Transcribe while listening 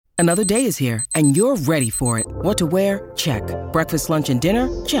Another day is here, and you're ready for it. What to wear? Check. Breakfast, lunch, and dinner?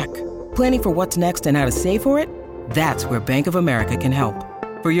 Check. Planning for what's next and how to save for it? That's where Bank of America can help.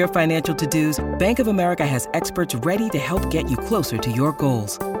 For your financial to-dos, Bank of America has experts ready to help get you closer to your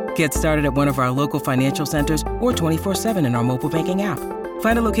goals. Get started at one of our local financial centers or 24/7 in our mobile banking app.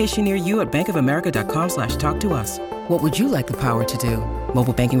 Find a location near you at bankofamerica.com/talktous. What would you like the power to do?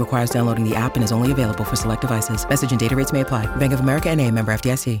 Mobile banking requires downloading the app and is only available for select devices. Message and data rates may apply. Bank of America N.A., member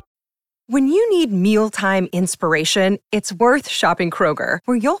FDIC. When you need mealtime inspiration, it's worth shopping Kroger,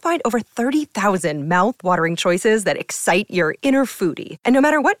 where you'll find over 30,000 mouth-watering choices that excite your inner foodie. And no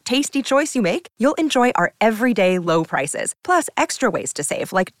matter what tasty choice you make, you'll enjoy our everyday low prices, plus extra ways to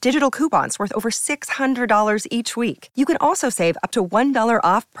save, like digital coupons worth over $600 each week. You can also save up to $1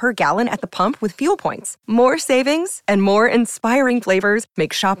 off per gallon at the pump with fuel points. More savings and more inspiring flavors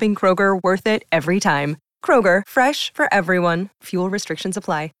make shopping Kroger worth it every time. Kroger, fresh for everyone. Fuel restrictions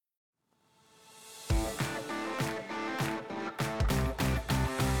apply.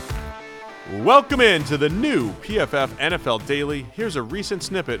 Welcome into the new PFF NFL Daily. Here's a recent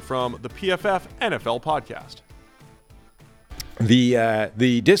snippet from the PFF NFL podcast.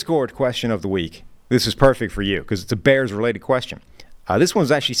 The Discord question of the week. This is perfect for you because it's a Bears-related question. This one's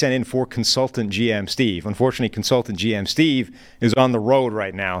actually sent in for Consultant GM Steve. Unfortunately, Consultant GM Steve is on the road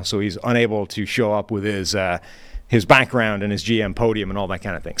right now, so he's unable to show up with his background and his GM podium and all that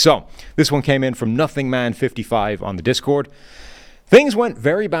kind of thing. So this one came in from NothingMan55 on the Discord. Things went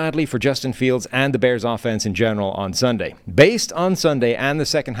very badly for Justin Fields and the Bears offense in general on Sunday. Based on Sunday and the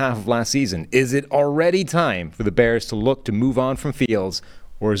second half of last season, is it already time for the Bears to look to move on from Fields,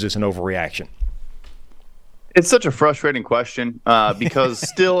 or is this an overreaction? It's such a frustrating question because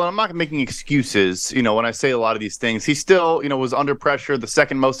still, and I'm not making excuses, when I say a lot of these things, he still, was under pressure, the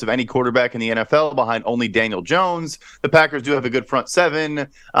second most of any quarterback in the NFL behind only Daniel Jones. The Packers do have a good front seven,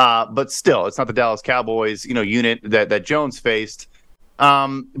 but still, it's not the Dallas Cowboys, unit that Jones faced.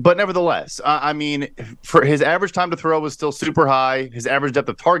 But nevertheless, for his average time to throw was still super high. His average depth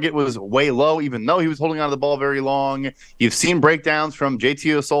of target was way low, even though he was holding onto the ball very long. You've seen breakdowns from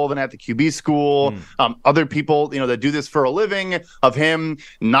JT O'Sullivan at the QB school, other people, that do this for a living, of him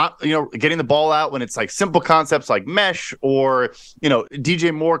not, getting the ball out when it's like simple concepts like mesh or,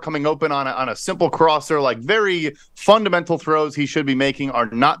 DJ Moore coming open on a simple crosser, like very fundamental throws he should be making are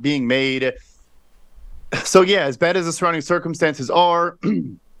not being made. So, yeah, as bad as the surrounding circumstances are,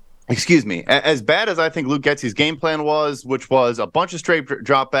 excuse me, as bad as I think Luke Getsy's game plan was, which was a bunch of straight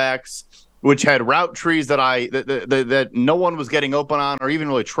dropbacks, which had route trees that no one was getting open on or even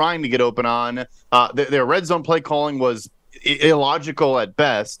really trying to get open on. Their red zone play calling was illogical at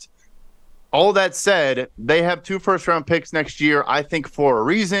best. All that said, they have 2 first-round picks next year, I think, for a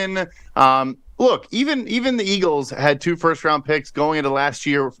reason. Look, even the Eagles had 2 first-round picks going into last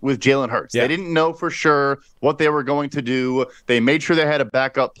year with Jalen Hurts. Yeah. They didn't know for sure what they were going to do. They made sure they had a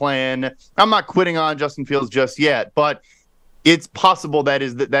backup plan. I'm not quitting on Justin Fields just yet, but it's possible that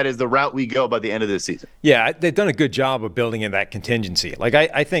is the route we go by the end of this season. Yeah, they've done a good job of building in that contingency. Like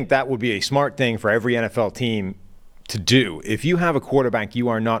I think that would be a smart thing for every NFL team to do. If you have a quarterback you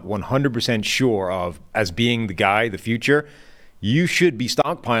are not 100% sure of as being the guy, the future, you should be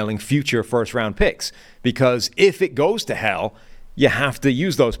stockpiling future first-round picks, because if it goes to hell, you have to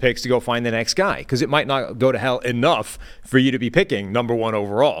use those picks to go find the next guy, because it might not go to hell enough for you to be picking number 1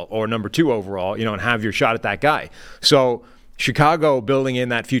 overall or number 2 overall, and have your shot at that guy. So Chicago building in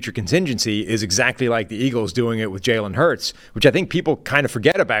that future contingency is exactly like the Eagles doing it with Jalen Hurts, which I think people kind of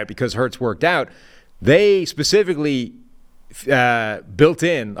forget about because Hurts worked out. They specifically built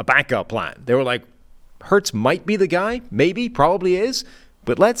in a backup plan. They were like, Hurts might be the guy, maybe, probably is,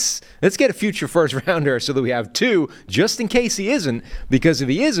 but let's get a future first rounder so that we have 2 just in case he isn't, because if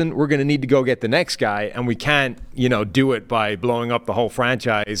he isn't, we're going to need to go get the next guy, and we can't, do it by blowing up the whole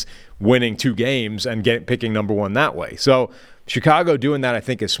franchise, winning 2 games and picking number 1 that way. So Chicago doing that, I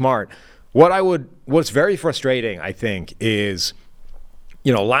think, is smart. What's very frustrating, I think, is,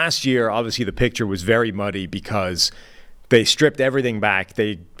 last year, obviously the picture was very muddy because they stripped everything back.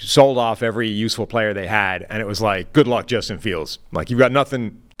 They sold off every useful player they had, and it was like, good luck, Justin Fields. Like, you've got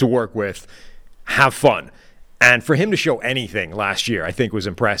nothing to work with. Have fun. And for him to show anything last year, I think was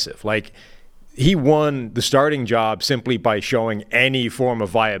impressive. Like, he won the starting job simply by showing any form of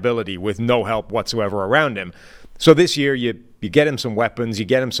viability with no help whatsoever around him. So this year, you get him some weapons, you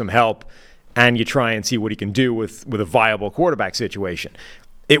get him some help, and you try and see what he can do with a viable quarterback situation.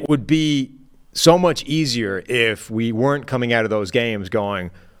 It would be so much easier if we weren't coming out of those games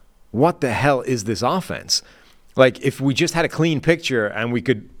going, what the hell is this offense? Like, if we just had a clean picture and we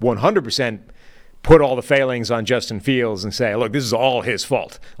could 100% put all the failings on Justin Fields and say, look, this is all his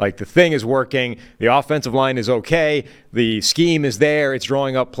fault. Like, the thing is working. The offensive line is okay. The scheme is there. It's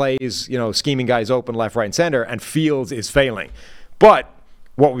drawing up plays, scheming guys open left, right, and center, and Fields is failing. But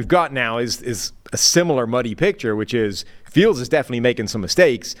what we've got now is a similar muddy picture, which is Fields is definitely making some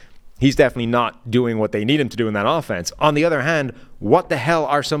mistakes. He's definitely not doing what they need him to do in that offense. On the other hand, what the hell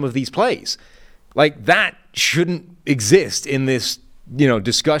are some of these plays? Like, that shouldn't exist in this,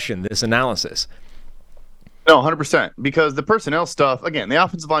 discussion, this analysis. No, 100%. Because the personnel stuff, again, the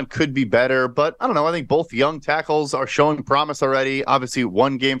offensive line could be better, but I don't know. I think both young tackles are showing promise already. Obviously,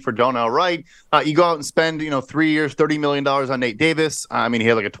 one game for Donnell Wright. You go out and spend, 3 years, $30 million on Nate Davis. I mean, he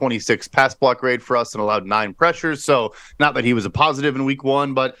had like a 26 pass block grade for us and allowed 9 pressures. So not that he was a positive in week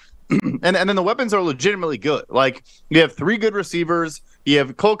 1, but and then the weapons are legitimately good. Like, you have 3 good receivers. You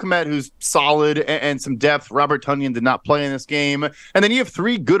have Cole Kmet, who's solid and some depth. Robert Tonyan did not play in this game. And then you have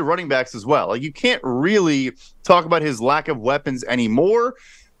 3 good running backs as well. Like, you can't really talk about his lack of weapons anymore.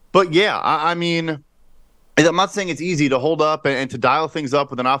 But yeah, I mean, I'm not saying it's easy to hold up and to dial things up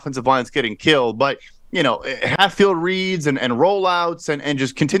with an offensive line that's getting killed, but half-field reads and rollouts and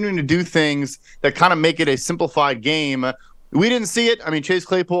just continuing to do things that kind of make it a simplified game. We didn't see it. I mean, Chase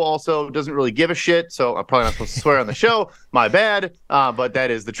Claypool also doesn't really give a shit, so I'm probably not supposed to swear on the show. My bad, but that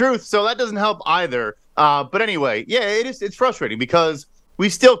is the truth. So that doesn't help either. But anyway, yeah, it's frustrating because we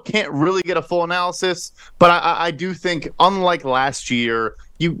still can't really get a full analysis. But I do think, unlike last year,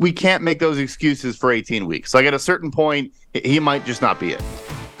 we can't make those excuses for 18 weeks. Like, at a certain point, he might just not be it.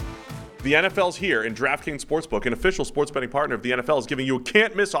 The NFL's here, and DraftKings Sportsbook, an official sports betting partner of the NFL, is giving you a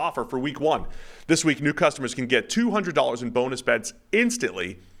can't-miss offer for Week 1. This week, new customers can get $200 in bonus bets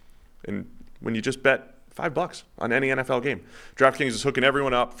instantly, and when you just bet $5 on any NFL game. DraftKings is hooking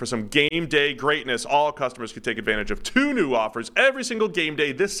everyone up for some game day greatness. All customers can take advantage of 2 new offers every single game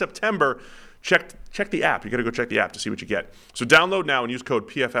day this September. Check the app. You got to go check the app to see what you get. So download now and use code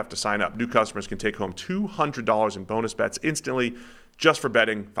PFF to sign up. New customers can take home $200 in bonus bets instantly, just for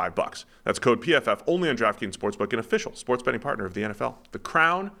betting $5. That's code PFF only on DraftKings Sportsbook, an official sports betting partner of the NFL. The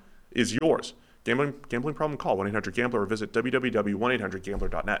crown is yours. Gambling problem? Call 1-800-GAMBLER or visit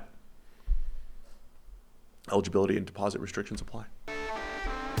www.1800gambler.net. Eligibility and deposit restrictions apply.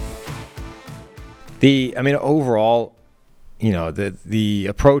 Overall, the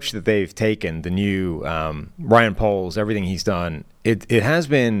approach that they've taken, the new Ryan Poles, everything he's done, it's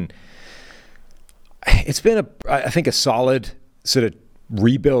been I think a solid sort of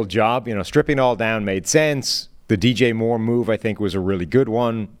rebuild job. Stripping it all down made sense. The DJ Moore move, I think, was a really good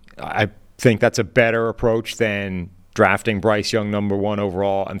one. I think that's a better approach than drafting Bryce Young number 1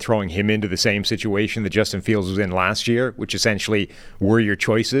 overall and throwing him into the same situation that Justin Fields was in last year, which essentially were your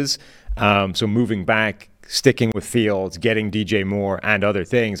choices. So moving back, sticking with Fields, getting DJ Moore and other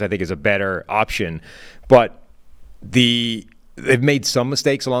things, I think is a better option. But they've made some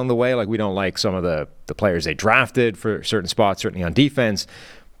mistakes along the way. Like, we don't like some of the players they drafted for certain spots, certainly on defense.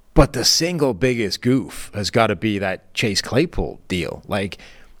 But the single biggest goof has got to be that Chase Claypool deal. Like,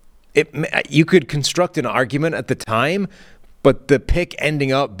 you could construct an argument at the time, but the pick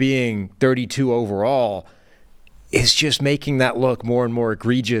ending up being 32 overall is just making that look more and more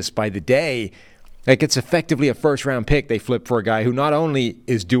egregious by the day. Like, it's effectively a first-round pick they flip for a guy who not only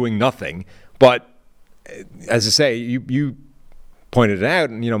is doing nothing, but, as I say, you pointed it out,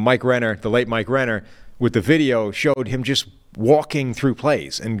 and Mike Renner, the late Mike Renner, with the video showed him just walking through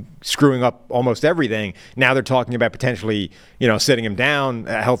plays and screwing up almost everything. Now they're talking about potentially, sitting him down,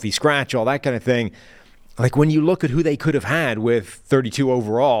 a healthy scratch, all that kind of thing. Like, when you look at who they could have had with 32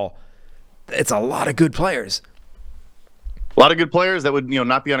 overall, it's a lot of good players. A lot of good players that would,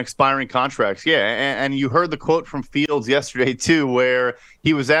 not be on expiring contracts. Yeah, and you heard the quote from Fields yesterday, too, where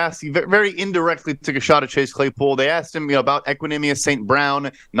he was asked, he very indirectly took a shot at Chase Claypool. They asked him about Equanimeous St.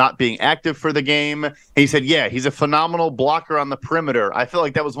 Brown not being active for the game. And he said, yeah, he's a phenomenal blocker on the perimeter. I feel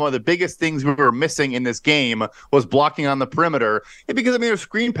like that was one of the biggest things we were missing in this game was blocking on the perimeter. And because, there's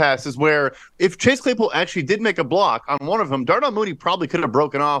screen passes where if Chase Claypool actually did make a block on one of them, Darnell Mooney probably could have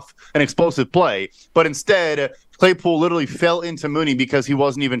broken off an explosive play. But instead, Claypool literally fell into Mooney because he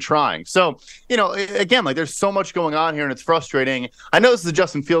wasn't even trying. So, again, like, there's so much going on here and it's frustrating. I know this is a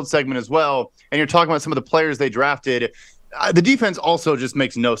Justin Fields segment as well, and you're talking about some of the players they drafted. The defense also just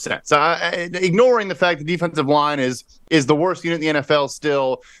makes no sense. Ignoring the fact the defensive line is the worst unit in the NFL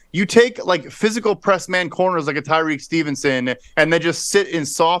still, you take like physical press man corners like a Tyreek Stevenson and they just sit in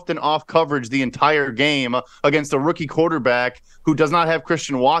soft and off coverage the entire game against a rookie quarterback who does not have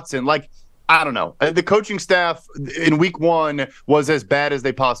Christian Watson. Like, I don't know. The coaching staff in week one was as bad as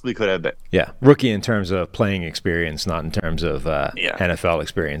they possibly could have been. Yeah, rookie in terms of playing experience, not in terms of NFL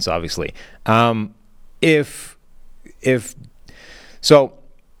experience, obviously. If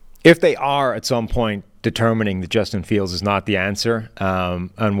they are at some point determining that Justin Fields is not the answer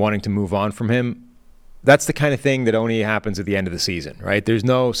and wanting to move on from him, that's the kind of thing that only happens at the end of the season, right? There's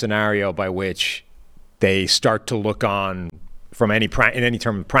no scenario by which they start to look on from in any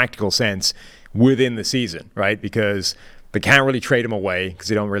term of practical sense within the season, right? Because they can't really trade him away because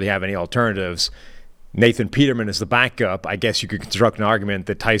they don't really have any alternatives. Nathan Peterman is the backup. I guess you could construct an argument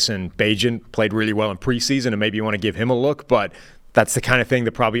that Tyson Bagent played really well in preseason and maybe you want to give him a look, but that's the kind of thing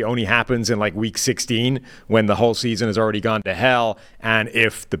that probably only happens in like week 16 when the whole season has already gone to hell. And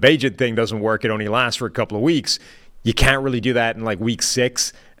if the Bagent thing doesn't work, it only lasts for a couple of weeks. You can't really do that in like week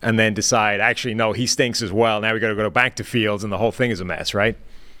 6 and then decide, actually, no, he stinks as well. Now we got to go back to Fields and the whole thing is a mess, right?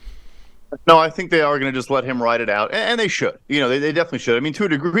 No, I think they are going to just let him ride it out, and they should. They definitely should. I mean, to a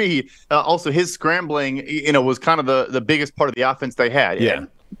degree, also his scrambling, was kind of the biggest part of the offense they had. Yeah.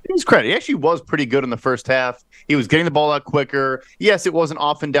 His credit, he actually was pretty good in the first half. He was getting the ball out quicker. Yes, it wasn't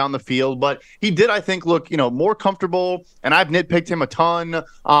often down the field, but he did, I think, look, more comfortable. And I've nitpicked him a ton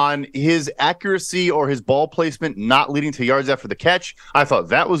on his accuracy or his ball placement not leading to yards after the catch. I thought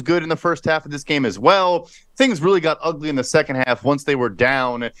that was good in the first half of this game as well. Things really got ugly in the second half once they were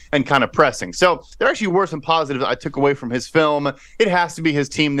down and kind of pressing. So there actually were some positives I took away from his film. It has to be his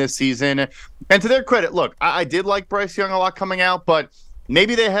team this season. And to their credit, look, I did like Bryce Young a lot coming out, but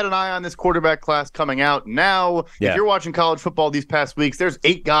maybe they had an eye on this quarterback class coming out. Now, if you're watching college football these past weeks, there's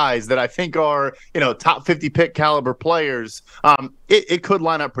 8 guys that I think are, top 50 pick caliber players. It could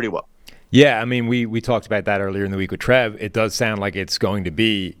line up pretty well. Yeah, I mean, we talked about that earlier in the week with Trev. It does sound like it's going to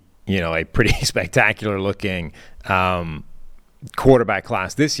be, a pretty spectacular looking quarterback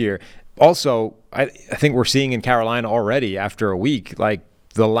class this year. Also, I think we're seeing in Carolina already after a week, like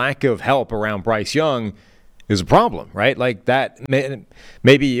the lack of help around Bryce Young is a problem, right? Like that,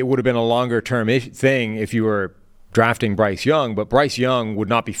 maybe it would have been a longer term thing if you were drafting Bryce Young, but Bryce Young would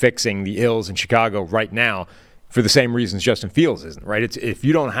not be fixing the ills in Chicago right now for the same reasons Justin Fields isn't, right? It's if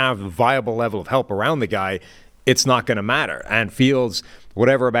you don't have a viable level of help around the guy, it's not going to matter. And Fields,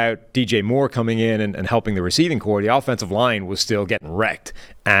 whatever about DJ Moore coming in and helping the receiving core, the offensive line was still getting wrecked.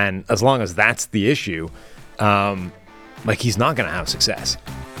 And as long as that's the issue, he's not going to have success.